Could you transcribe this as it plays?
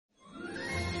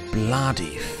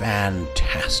bloody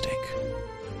fantastic.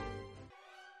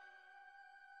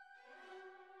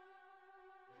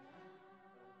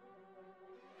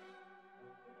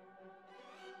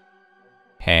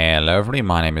 Hello everybody,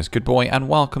 my name is Goodboy and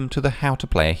welcome to the How to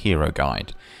Play a Hero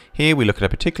guide. Here we look at a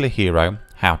particular hero,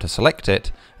 how to select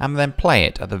it, and then play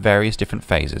it at the various different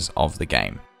phases of the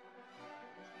game.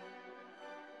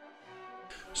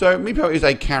 So Meepo is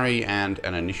a carry and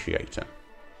an initiator.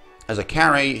 As a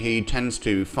carry, he tends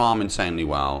to farm insanely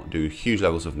well, do huge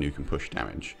levels of nuke and push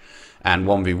damage, and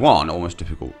 1v1 almost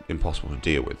difficult, impossible to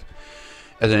deal with.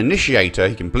 As an initiator,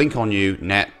 he can blink on you,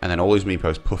 net, and then all his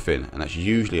Meepos puff in, and that's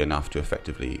usually enough to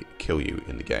effectively kill you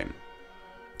in the game.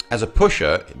 As a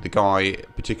pusher, the guy,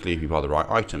 particularly if you buy the right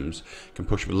items, can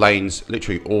push lanes,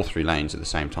 literally all three lanes at the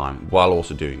same time, while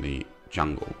also doing the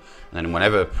jungle. And then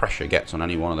whenever pressure gets on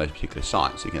any one of those particular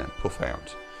sites, he can then puff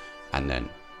out and then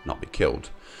not be killed.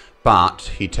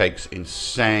 But he takes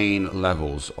insane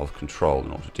levels of control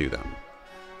in order to do that.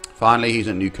 Finally, he's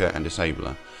a nuker and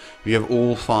disabler. If you have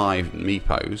all 5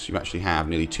 Meepos, you actually have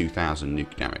nearly 2,000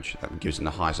 nuke damage. That gives him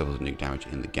the highest levels of nuke damage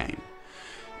in the game.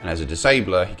 And as a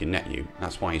disabler, he can net you.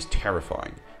 That's why he's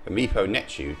terrifying. If a Meepo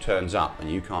nets you, turns up,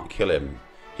 and you can't kill him,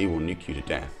 he will nuke you to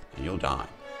death, and you'll die.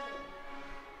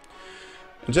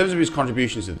 In terms of his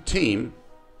contributions to the team,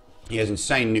 he has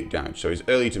insane nuke damage, so his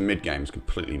early to mid game is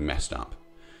completely messed up.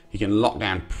 He can lock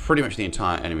down pretty much the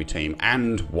entire enemy team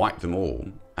and wipe them all,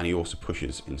 and he also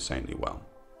pushes insanely well.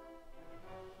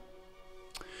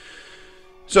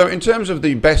 So in terms of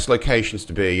the best locations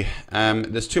to be,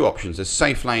 there's 2 options. There's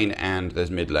safe lane and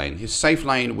there's mid lane. His safe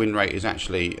lane win rate is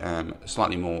actually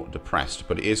slightly more depressed,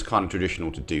 but it is kind of traditional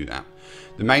to do that.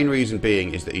 The main reason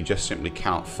being is that he just simply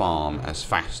cannot farm as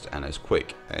fast and as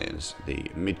quick as the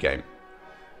mid game.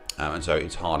 And so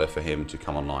it's harder for him to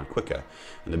come online quicker.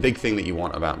 And the big thing that you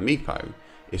want about Meepo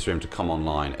is for him to come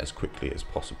online as quickly as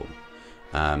possible.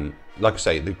 Like I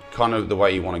say, the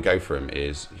way you want to go for him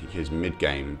is his mid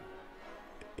game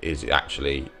is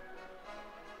actually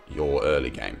your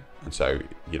early game, and so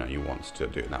you want to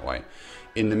do it that way.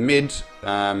 In the mid,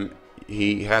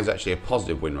 he has actually a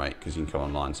positive win rate because he can come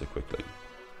online so quickly.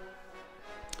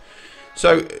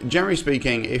 So generally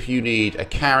speaking, if you need a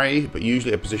carry, but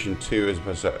usually a position 2 as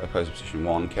opposed to position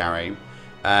 1 carry,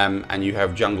 and you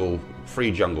have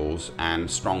free jungles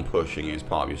and strong pushing as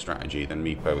part of your strategy, then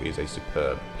Meepo is a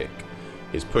superb pick.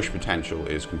 His push potential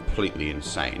is completely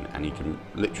insane, and he can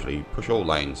literally push all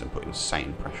lanes and put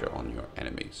insane pressure on your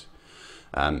enemies.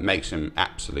 Makes him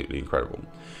absolutely incredible.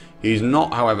 He's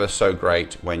not, however, so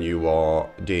great when you are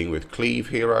dealing with cleave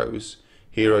heroes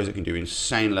that can do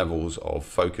insane levels of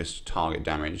focused target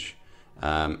damage.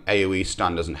 AoE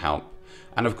stun doesn't help.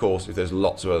 And of course, if there's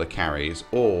lots of other carries,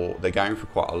 or they're going for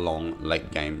quite a long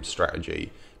late game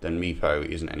strategy, then Meepo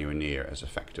isn't anywhere near as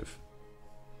effective.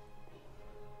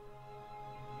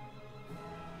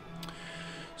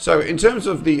 So in terms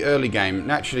of the early game,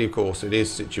 naturally of course it is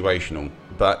situational,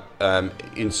 but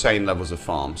insane levels of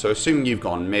farm. So assuming you've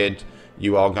gone mid,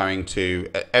 you are going to,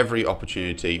 at every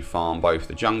opportunity, farm both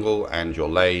the jungle and your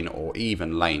lane, or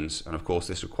even lanes. And of course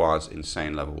this requires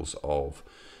insane levels of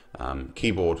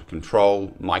keyboard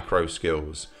control, micro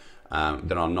skills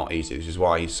that are not easy. This is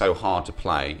why he's so hard to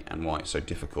play and why it's so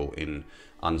difficult in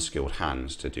unskilled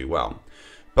hands to do well.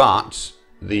 But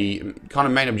the kind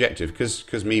of main objective, because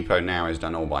Meepo now is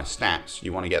done all by stats,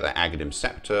 you want to get that Agadim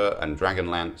Scepter and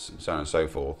Dragon Lance and so on and so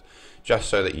forth, just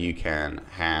so that you can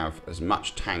have as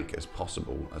much tank as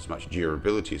possible, as much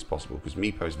durability as possible, because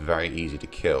Meepo is very easy to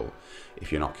kill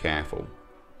if you're not careful.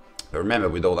 But remember,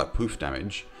 with all that poof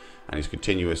damage and his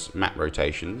continuous map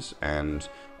rotations, and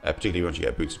particularly once you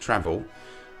get Boots of Travel,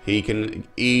 he can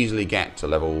easily get to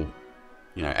level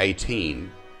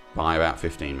 18 by about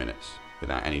 15 minutes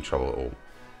without any trouble at all.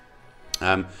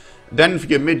 Then for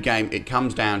your mid game, it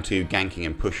comes down to ganking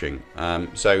and pushing.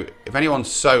 So if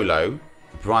anyone's solo,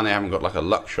 provided they haven't got like a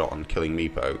luck shot on killing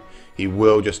Meepo, he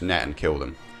will just net and kill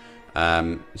them.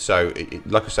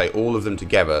 Like I say, all of them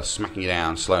together, smacking you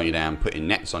down, slowing you down, putting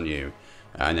nets on you,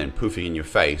 and then poofing in your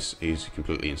face is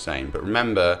completely insane. But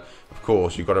remember, of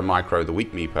course, you've got to micro the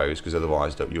weak Meepos, because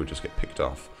otherwise you'll just get picked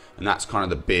off. And that's kind of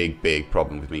the big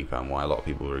problem with Meepo, and why a lot of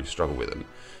people really struggle with him,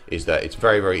 is that it's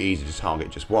very easy to target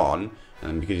just one,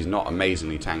 and because he's not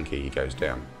amazingly tanky, he goes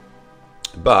down.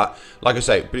 But like I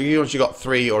say, once you've got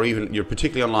 3, or even you're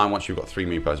particularly online once you've got 3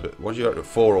 Meepos, but once you've got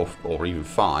 4 or even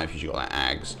 5, because you've got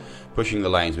that Ags, pushing the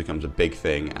lanes becomes a big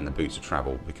thing, and the Boots of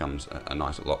Travel becomes a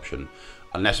nice little option,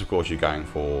 unless of course you're going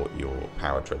for your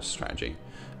power tread strategy.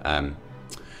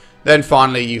 Then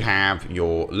finally, you have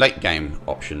your late game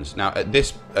options. Now, at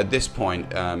this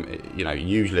point, you know,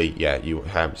 usually, yeah, you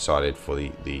have decided for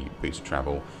the boots of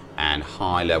travel and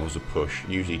high levels of push,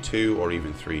 usually 2 or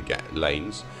even 3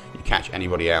 lanes. You catch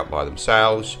anybody out by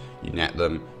themselves, you net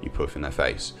them, you poof in their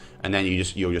face, and then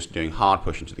you're just doing hard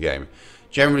push into the game.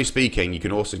 Generally speaking, you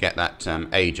can also get that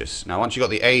Aegis. Now, once you've got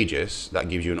the Aegis, that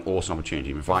gives you an awesome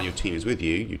opportunity. Providing your team is with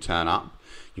you, you turn up,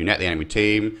 you net the enemy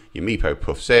team, your Meepo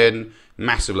puffs in,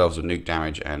 massive levels of nuke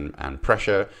damage and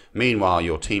pressure. Meanwhile,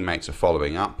 your teammates are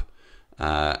following up,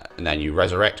 and then you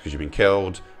resurrect because you've been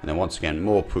killed, and then once again,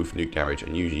 more poof nuke damage,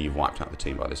 and usually you've wiped out the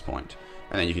team by this point.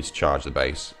 And then you can charge the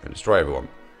base and destroy everyone.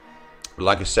 But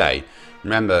like I say,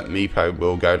 remember, Meepo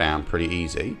will go down pretty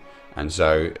easy, and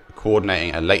so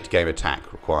coordinating a late game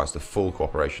attack requires the full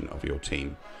cooperation of your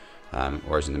team,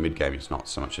 whereas in the mid game it's not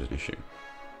so much an issue.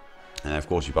 And of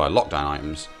course, you buy lockdown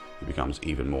items, it becomes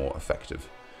even more effective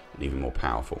and even more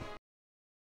powerful.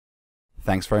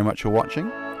 Thanks very much for watching.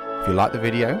 If you like the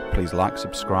video, please like,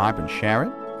 subscribe and share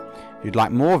it. If you'd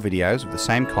like more videos of the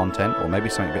same content or maybe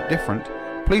something a bit different,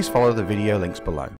 please follow the video links below.